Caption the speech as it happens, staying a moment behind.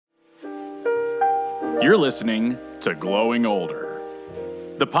You're listening to Glowing Older,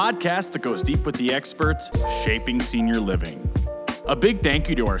 the podcast that goes deep with the experts shaping senior living. A big thank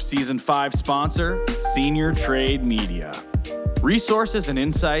you to our Season 5 sponsor, Senior Trade Media. Resources and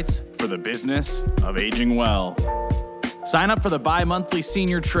insights for the business of aging well. Sign up for the bi-monthly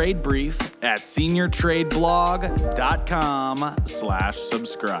Senior Trade Brief at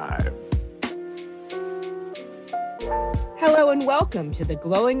seniortradeblog.com/subscribe. Hello and welcome to the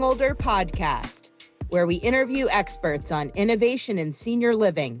Glowing Older podcast, where we interview experts on innovation in senior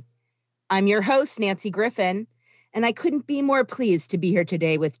living. I'm your host, Nancy Griffin, and I couldn't be more pleased to be here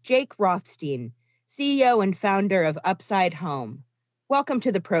today with Jake Rothstein, CEO and founder of Upside Home. Welcome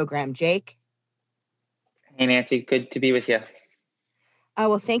to the program, Jake. Hey, Nancy. Good to be with you.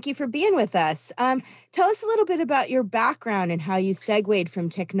 Well, thank you for being with us. Tell us a little bit about your background and how you segued from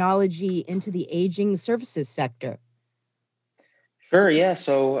technology into the aging services sector. Sure. Yeah.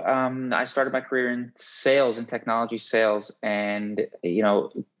 So I started my career in sales and technology sales, and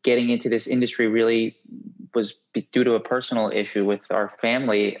getting into this industry really was due to a personal issue with our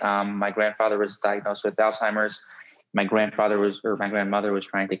family. My grandfather was diagnosed with Alzheimer's. My grandmother was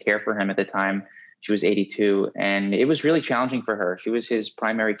trying to care for him at the time. She was 82, and it was really challenging for her. She was his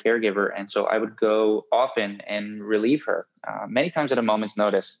primary caregiver, and so I would go often and relieve her, many times at a moment's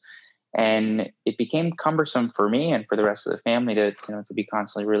notice. And it became cumbersome for me and for the rest of the family to be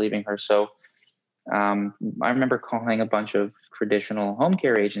constantly relieving her. So I remember calling a bunch of traditional home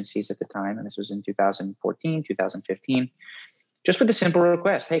care agencies at the time, and this was in 2014, 2015, just with a simple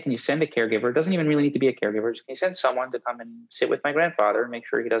request. Hey, can you send a caregiver? It doesn't even really need to be a caregiver. Just can you send someone to come and sit with my grandfather and make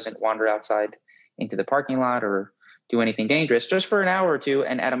sure he doesn't wander outside into the parking lot or do anything dangerous, just for an hour or two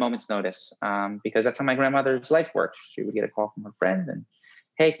and at a moment's notice, because that's how my grandmother's life worked. She would get a call from her friends and,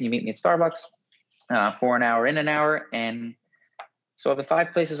 hey, can you meet me at Starbucks for an hour, in an hour? And so of the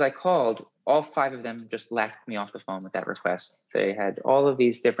 5 places I called, all 5 of them just laughed me off the phone with that request. They had all of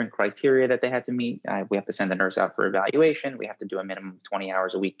these different criteria that they had to meet. We have to send the nurse out for evaluation. We have to do a minimum of 20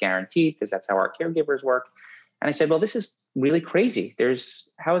 hours a week guaranteed, because that's how our caregivers work. And I said, well, this is really crazy.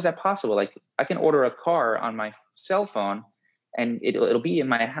 How is that possible? Like, I can order a car on my cell phone and it'll be in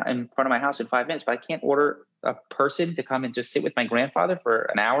front of my house in 5 minutes, but I can't order a person to come and just sit with my grandfather for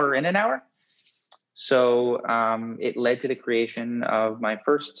an hour, in an hour. So it led to the creation of my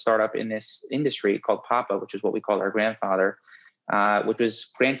first startup in this industry called Papa, which is what we call our grandfather, which was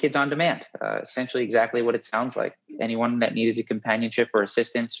Grandkids on Demand, essentially exactly what it sounds like. Anyone that needed a companionship or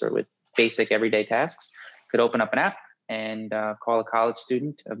assistance or with basic everyday tasks could open up an app and call a college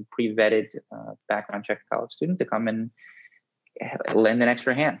student, a pre-vetted background check college student, to come and lend an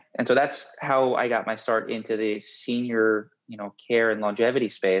extra hand. And so that's how I got my start into the senior, care and longevity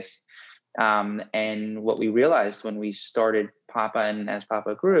space. And what we realized when we started Papa, and as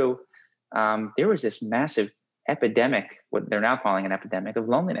Papa grew, there was this massive epidemic, what they're now calling an epidemic, of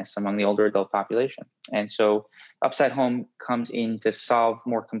loneliness among the older adult population. And so Upside Home comes in to solve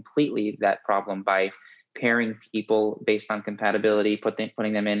more completely that problem by pairing people based on compatibility,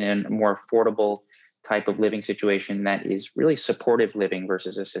 putting them in a more affordable type of living situation that is really supportive living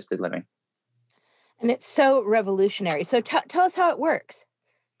versus assisted living. And it's so revolutionary. So tell us how it works.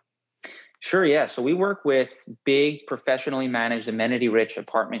 Sure, yeah. So we work with big, professionally managed, amenity-rich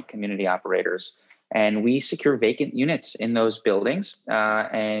apartment community operators, and we secure vacant units in those buildings.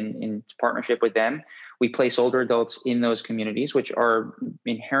 And in partnership with them, we place older adults in those communities, which are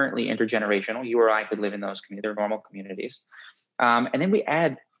inherently intergenerational. You or I could live in those communities; they're normal communities. And then we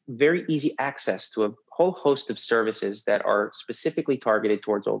add very easy access to a whole host of services that are specifically targeted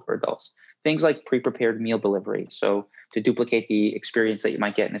towards older adults. Things like pre-prepared meal delivery. So to duplicate the experience that you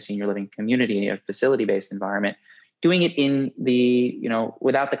might get in a senior living community, a facility-based environment, doing it in the,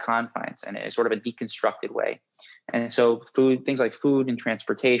 without the confines and in a sort of a deconstructed way. And so things like food and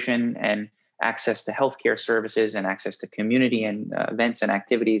transportation and access to healthcare services and access to community and events and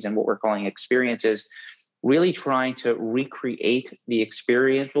activities and what we're calling experiences, really trying to recreate the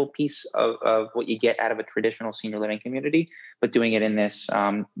experiential piece of what you get out of a traditional senior living community, but doing it in this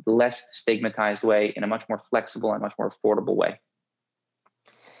less stigmatized way, in a much more flexible and much more affordable way.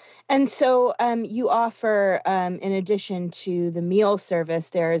 And so you offer, in addition to the meal service,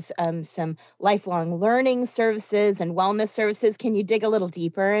 there's some lifelong learning services and wellness services. Can you dig a little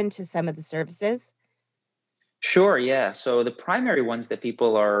deeper into some of the services? Sure, yeah. So the primary ones that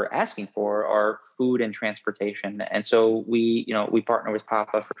people are asking for are food and transportation. And so we partner with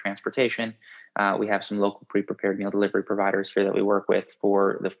Papa for transportation. We have some local pre-prepared meal delivery providers here that we work with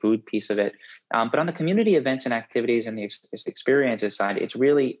for the food piece of it. But on the community events and activities and the experiences side, it's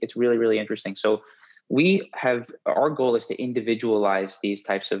really, really interesting. So our goal is to individualize these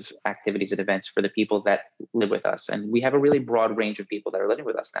types of activities and events for the people that live with us. And we have a really broad range of people that are living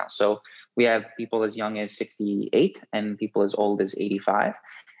with us now. So we have people as young as 68 and people as old as 85.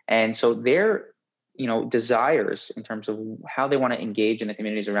 And so their, desires in terms of how they want to engage in the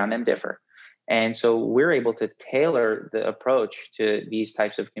communities around them differ. And so we're able to tailor the approach to these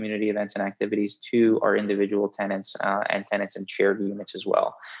types of community events and activities to our individual tenants and tenants in shared units as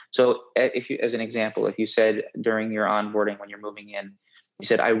well. So if you, as an example, if you said during your onboarding when you're moving in, you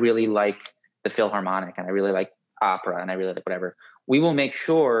said, I really like the Philharmonic and I really like opera and I really like whatever, we will make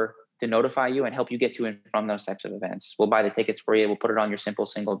sure to notify you and help you get to and from those types of events. We'll buy the tickets for you. We'll put it on your simple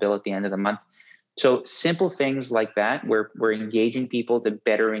single bill at the end of the month. So simple things like that, where we're engaging people to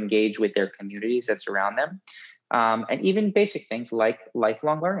better engage with their communities that surround them. And even basic things like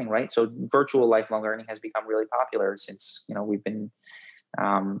lifelong learning, right? So virtual lifelong learning has become really popular since, we've been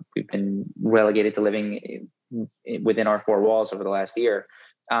relegated to living within our four walls over the last year.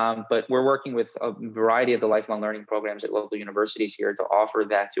 But we're working with a variety of the lifelong learning programs at local universities here to offer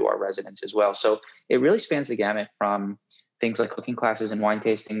that to our residents as well. So it really spans the gamut from things like cooking classes and wine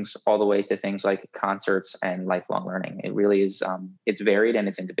tastings all the way to things like concerts and lifelong learning. It really is, it's varied and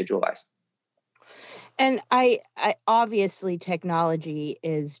it's individualized. And I obviously technology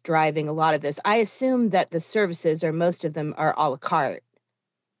is driving a lot of this. I assume that the services or most of them are a la carte.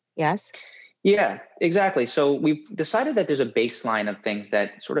 Yes? Yeah, exactly. So we've decided that there's a baseline of things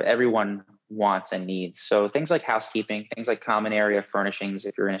that sort of everyone wants and needs. So things like housekeeping, things like common area furnishings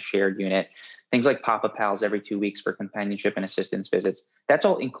if you're in a shared unit, things like Papa Pals every 2 weeks for companionship and assistance visits. That's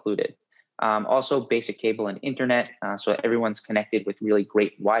all included. Also basic cable and internet. So everyone's connected with really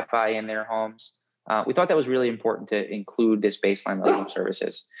great Wi-Fi in their homes. We thought that was really important to include this baseline level of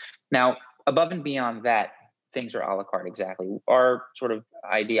services. Now, above and beyond that, things are a la carte. Exactly. Our sort of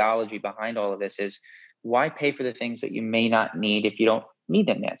ideology behind all of this is why pay for the things that you may not need if you don't need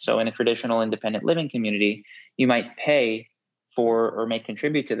them yet? So in a traditional independent living community, you might pay for or may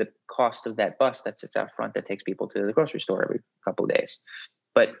contribute to the cost of that bus that sits out front that takes people to the grocery store every couple of days.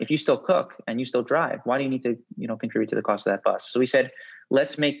 But if you still cook and you still drive, why do you need to, contribute to the cost of that bus? So we said,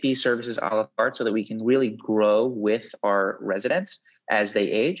 let's make these services a la carte so that we can really grow with our residents as they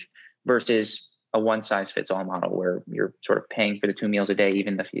age versus a one-size-fits-all model where you're sort of paying for the 2 meals a day,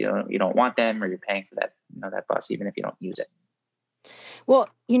 even if you don't want them, or you're paying for that that bus even if you don't use it. Well,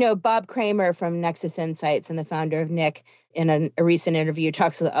 Bob Kramer from Nexus Insights and the founder of Nick in a recent interview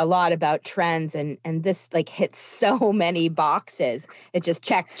talks a lot about trends and this like hits so many boxes. It just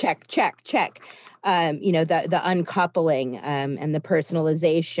check, check, check, check. The uncoupling and the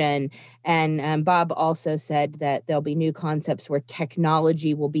personalization. And Bob also said that there'll be new concepts where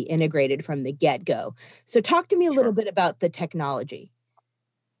technology will be integrated from the get-go. So talk to me a little bit about the technology.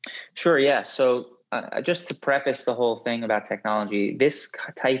 Sure, yeah. So just to preface the whole thing about technology, this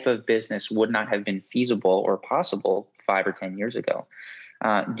type of business would not have been feasible or possible 5 or 10 years ago.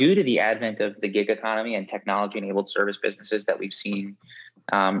 Due to the advent of the gig economy and technology-enabled service businesses that we've seen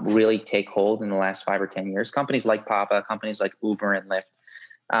really take hold in the last 5 or 10 years, companies like Papa, companies like Uber and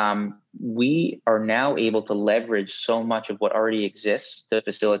Lyft, we are now able to leverage so much of what already exists to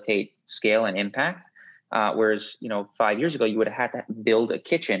facilitate scale and impact. Whereas, 5 years ago, you would have had to build a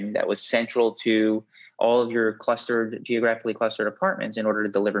kitchen that was central to all of your geographically clustered apartments in order to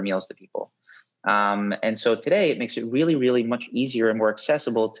deliver meals to people. And so today it makes it really, really much easier and more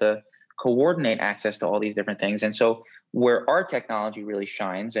accessible to coordinate access to all these different things. And so where our technology really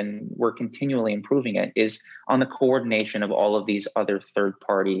shines, and we're continually improving it, is on the coordination of all of these other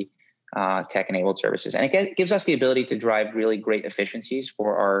third-party tech-enabled services. And it gives us the ability to drive really great efficiencies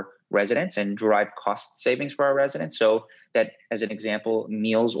for our residents and drive cost savings for our residents. So that, as an example,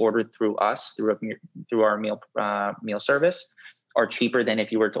 meals ordered through us, through our meal service, are cheaper than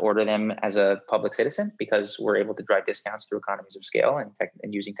if you were to order them as a public citizen, because we're able to drive discounts through economies of scale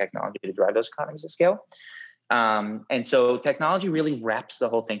and using technology to drive those economies of scale. And so technology really wraps the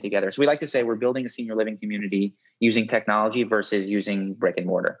whole thing together. So we like to say we're building a senior living community using technology versus using brick and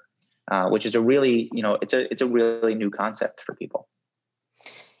mortar. Which is a really, it's a really new concept for people.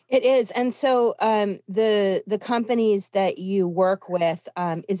 It is. And so the companies that you work with,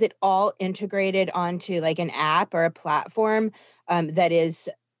 is it all integrated onto like an app or a platform that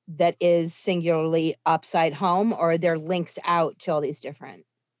is singularly Upside Home, or are there links out to all these different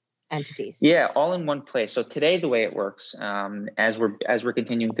entities? Yeah, all in one place. So today, the way it works, as we're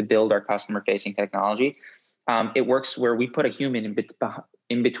continuing to build our customer-facing technology, it works where we put a human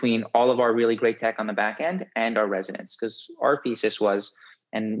in between all of our really great tech on the back end and our residents. Because our thesis was,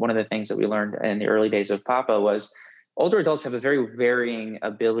 and one of the things that we learned in the early days of Papa was, older adults have a very varying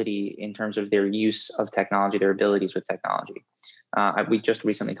ability in terms of their use of technology, their abilities with technology. We just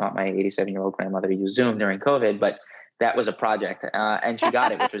recently taught my 87-year-old grandmother to use Zoom during COVID, but that was a project, and she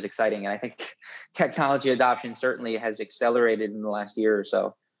got it, which was exciting. And I think technology adoption certainly has accelerated in the last year or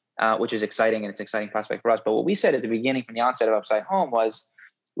so, which is exciting, and it's an exciting prospect for us. But what we said at the beginning from the onset of Upside Home was,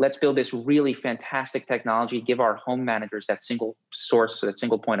 let's build this really fantastic technology, give our home managers that single source, that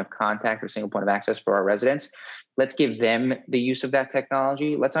single point of contact or single point of access for our residents. Let's give them the use of that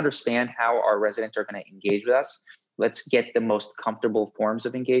technology. Let's understand how our residents are going to engage with us. Let's get the most comfortable forms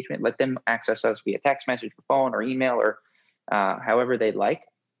of engagement. Let them access us via text message, or phone, or email, or however they'd like.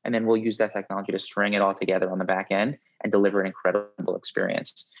 And then we'll use that technology to string it all together on the back end and deliver an incredible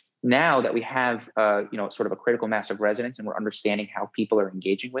experience. Now that we have, sort of a critical mass of residents, and we're understanding how people are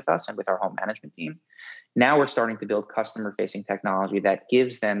engaging with us and with our home management team, now we're starting to build customer-facing technology that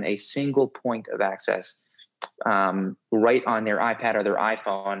gives them a single point of access right on their iPad or their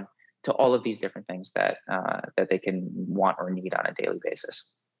iPhone to all of these different things that they can want or need on a daily basis.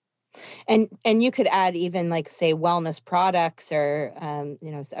 And you could add even like, say, wellness products or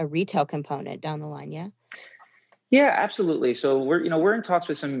a retail component down the line, yeah? Yeah, absolutely. So we're in talks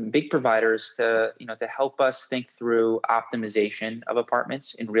with some big providers to help us think through optimization of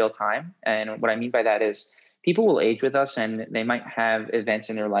apartments in real time. And what I mean by that is people will age with us, and they might have events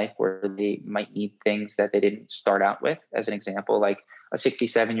in their life where they might need things that they didn't start out with. As an example, like a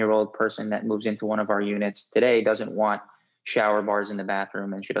 67-year-old person that moves into one of our units today doesn't want shower bars in the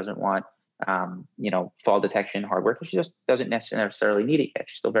bathroom, and she doesn't want fall detection hardware, because she just doesn't necessarily need it yet.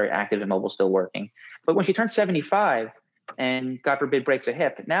 She's still very active and mobile, still working. But when she turns 75 and God forbid breaks a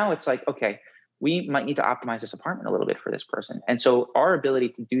hip, now it's like, okay, we might need to optimize this apartment a little bit for this person. And so our ability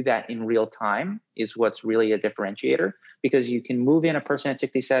to do that in real time is what's really a differentiator, because you can move in a person at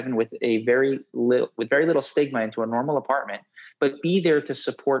 67 with very little stigma into a normal apartment, but be there to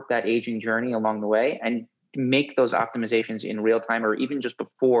support that aging journey along the way and make those optimizations in real time, or even just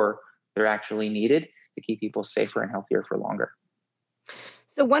before they're actually needed, to keep people safer and healthier for longer.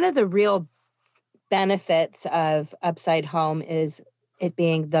 So one of the real benefits of Upside Home is it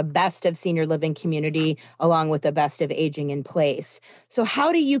being the best of senior living community along with the best of aging in place. So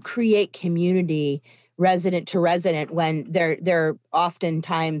how do you create community resident to resident when they're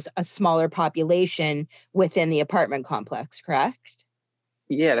oftentimes a smaller population within the apartment complex, correct?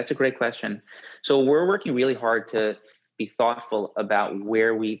 Yeah, that's a great question. So we're working really hard to be thoughtful about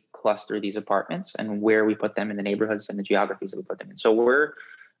where we cluster these apartments and where we put them in the neighborhoods and the geographies that we put them in. So we're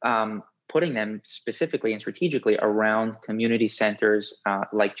putting them specifically and strategically around community centers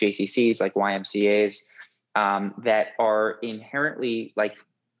like JCCs, like YMCAs, that are inherently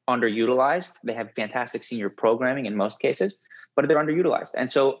underutilized. They have fantastic senior programming in most cases, but they're underutilized.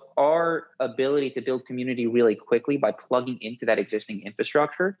 And so our ability to build community really quickly by plugging into that existing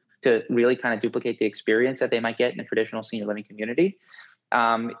infrastructure to really kind of duplicate the experience that they might get in a traditional senior living community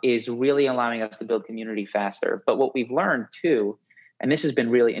is really allowing us to build community faster. But what we've learned too, and this has been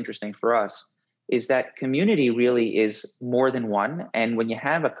really interesting for us, is that community really is more than one. And when you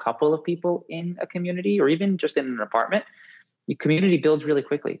have a couple of people in a community, or even just in an apartment, your community builds really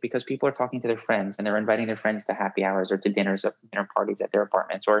quickly, because people are talking to their friends and they're inviting their friends to happy hours or to dinner parties at their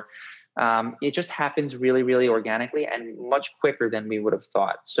apartments, or it just happens really, really organically and much quicker than we would have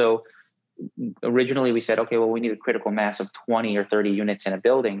thought. So originally we said, okay, well, we need a critical mass of 20 or 30 units in a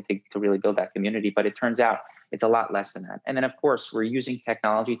building to really build that community. But it turns out it's a lot less than that. And then, of course, we're using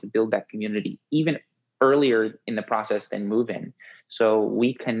technology to build that community even earlier in the process than move-in. So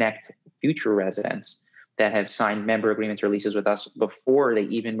we connect future residents that have signed member agreements or leases with us before they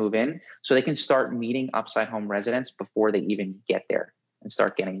even move in, so they can start meeting Upside Home residents before they even get there and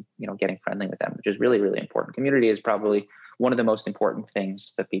start getting friendly with them, which is really, really important. Community is probably one of the most important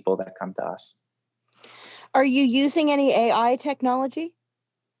things to people that come to us. Are you using any AI technology?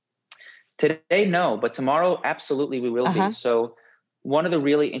 Today, no, but tomorrow, absolutely, we will be. So one of the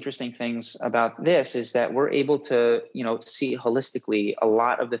really interesting things about this is that we're able to, see holistically a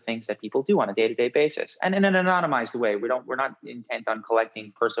lot of the things that people do on a day-to-day basis, and in an anonymized way. We're not intent on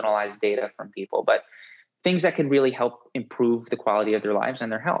collecting personalized data from people, but things that can really help improve the quality of their lives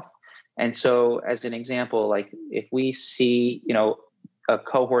and their health. And so, as an example, like if we see, a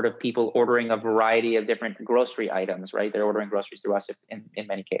cohort of people ordering a variety of different grocery items, right? They're ordering groceries through us in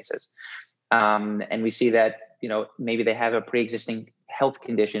many cases. And we see that, maybe they have a pre-existing health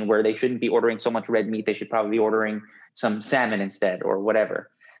condition where they shouldn't be ordering so much red meat. They should probably be ordering some salmon instead, or whatever.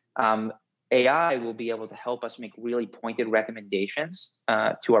 AI will be able to help us make really pointed recommendations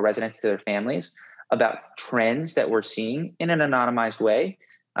to our residents, to their families, about trends that we're seeing in an anonymized way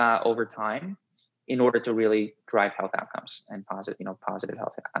over time, in order to really drive health outcomes and positive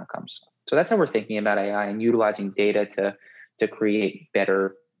health outcomes. So that's how we're thinking about AI and utilizing data to create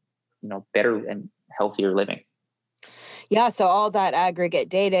better and healthier living. Yeah, so all that aggregate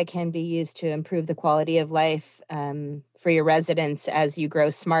data can be used to improve the quality of life for your residents as you grow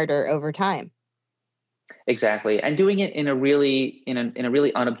smarter over time. Exactly, and doing it in a really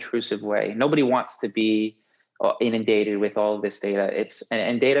unobtrusive way. Nobody wants to be inundated with all of this data.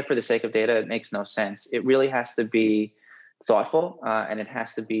 And data for the sake of data, it makes no sense. It really has to be thoughtful, and it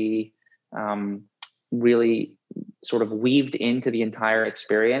has to be really sort of weaved into the entire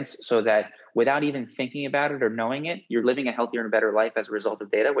experience, so that without even thinking about it or knowing it, you're living a healthier and better life as a result of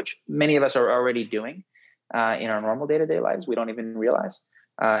data, which many of us are already doing in our normal day-to-day lives. We don't even realize.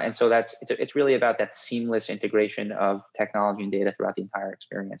 And so it's really about that seamless integration of technology and data throughout the entire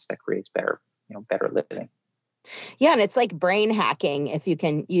experience that creates better living. Yeah, and it's like brain hacking if you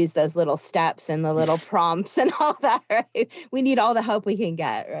can use those little steps and the little prompts and all that, right? We need all the help we can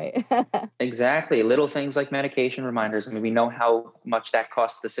get, right? Exactly. Little things like medication reminders. I mean, we know how much that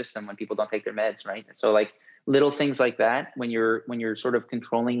costs the system when people don't take their meds, right? And so like little things like that, when you're sort of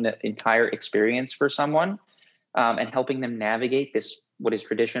controlling the entire experience for someone, and helping them navigate this, what has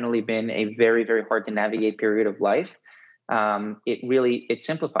traditionally been a very, very hard to navigate period of life, it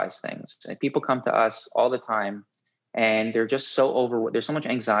simplifies things. And people come to us all the time, and they're just there's so much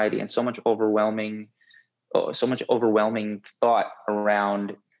anxiety and so much overwhelming thought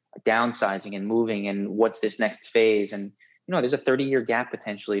around downsizing and moving and what's this next phase. And there's a 30-year gap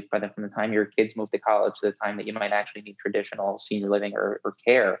potentially from the time your kids move to college to the time that you might actually need traditional senior living or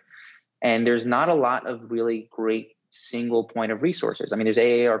care. And there's not a lot of really great single point of resources. I mean, there's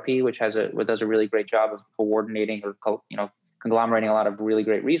AARP, which does a really great job of coordinating or conglomerating a lot of really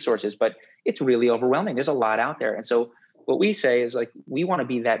great resources, but it's really overwhelming. There's a lot out there. And so what we say is, like, we want to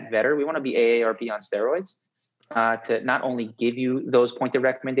be that better. We want to be AARP on steroids, to not only give you those pointed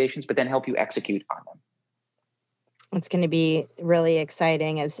recommendations, but then help you execute on them. It's going to be really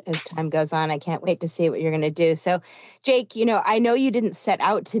exciting as time goes on. I can't wait to see what you're going to do. So, Jake, I know you didn't set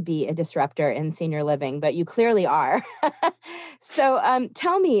out to be a disruptor in senior living, but you clearly are. So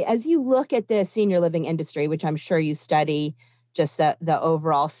tell me, as you look at the senior living industry, which I'm sure you study just the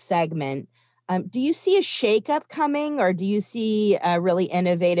overall segment, do you see a shakeup coming, or do you see really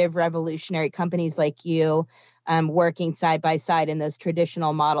innovative, revolutionary companies like you working side by side in those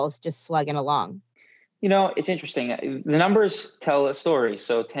traditional models just slugging along? It's interesting. The numbers tell a story.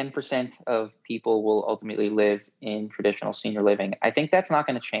 So 10% of people will ultimately live in traditional senior living. I think that's not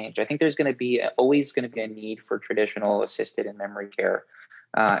going to change. I think there's always going to be a need for traditional assisted and memory care,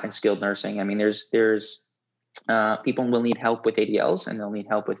 and skilled nursing. I mean, there's people will need help with ADLs, and they'll need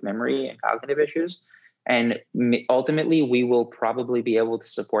help with memory and cognitive issues. And ultimately, we will probably be able to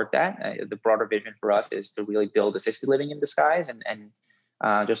support that. The broader vision for us is to really build assisted living in disguise, and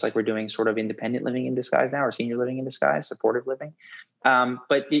just like we're doing sort of independent living in disguise now, or senior living in disguise, supportive living.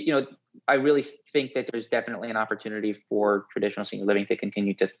 But I really think that there's definitely an opportunity for traditional senior living to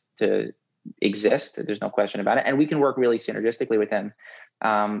continue to exist. There's no question about it. And we can work really synergistically with them.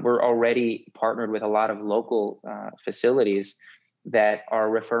 We're already partnered with a lot of local facilities that are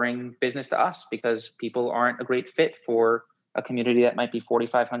referring business to us because people aren't a great fit for a community that might be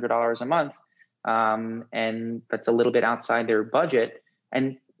 $4,500 a month. And that's a little bit outside their budget.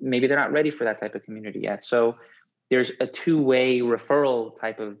 And maybe they're not ready for that type of community yet. So there's a two-way referral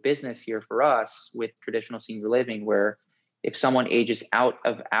type of business here for us with traditional senior living, where if someone ages out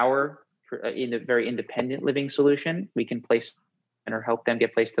of our in a very independent living solution, we can place or help them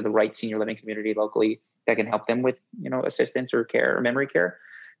get placed to the right senior living community locally that can help them with assistance or care or memory care.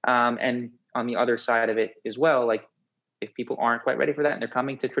 And on the other side of it as well, like if people aren't quite ready for that and they're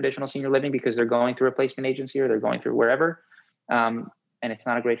coming to traditional senior living because they're going through a placement agency or they're going through wherever, and it's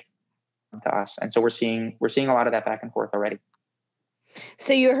not a great fit to us. And so we're seeing a lot of that back and forth already.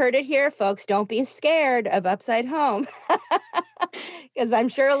 So you heard it here, folks. Don't be scared of Upside Home, because I'm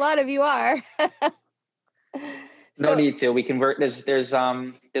sure a lot of you are. No need to. We convert. There's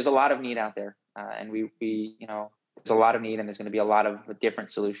a lot of need out there, and we there's a lot of need, and there's going to be a lot of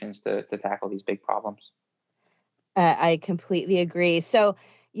different solutions to tackle these big problems. I completely agree. So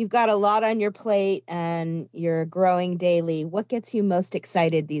you've got a lot on your plate, and you're growing daily. What gets you most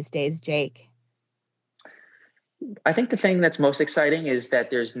excited these days, Jake? I think the thing that's most exciting is that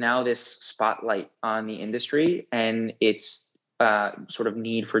there's now this spotlight on the industry and its sort of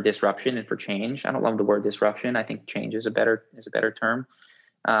need for disruption and for change. I don't love the word disruption. I think change is a better term,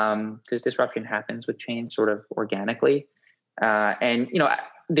 because disruption happens with change sort of organically. And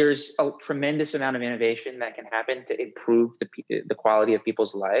there's a tremendous amount of innovation that can happen to improve the quality of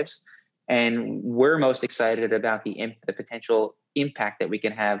people's lives. And we're most excited about the potential impact that we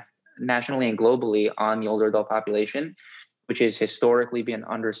can have nationally and globally on the older adult population, which has historically been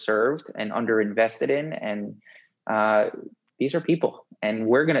underserved and underinvested in. And these are people. And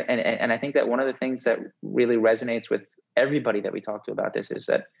we're going to, and I think that one of the things that really resonates with everybody that we talk to about this is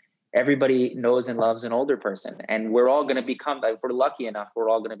that everybody knows and loves an older person. And we're all going to become, if we're lucky enough, we're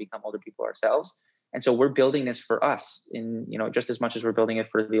all going to become older people ourselves. And so we're building this for us in, just as much as we're building it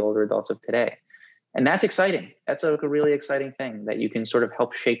for the older adults of today. And that's exciting. That's a really exciting thing that you can sort of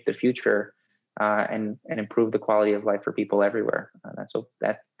help shape the future and improve the quality of life for people everywhere.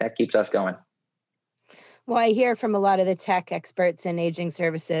 That keeps us going. Well, I hear from a lot of the tech experts in aging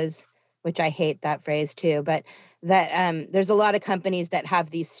services, which I hate that phrase too, but that there's a lot of companies that have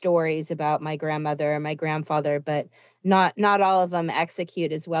these stories about my grandmother or my grandfather, but not all of them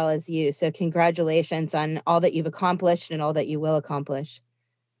execute as well as you. So congratulations on all that you've accomplished and all that you will accomplish.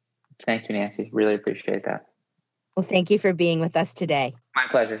 Thank you, Nancy. Really appreciate that. Well, thank you for being with us today. My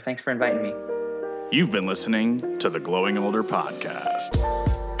pleasure. Thanks for inviting me. You've been listening to the Glowing Older Podcast.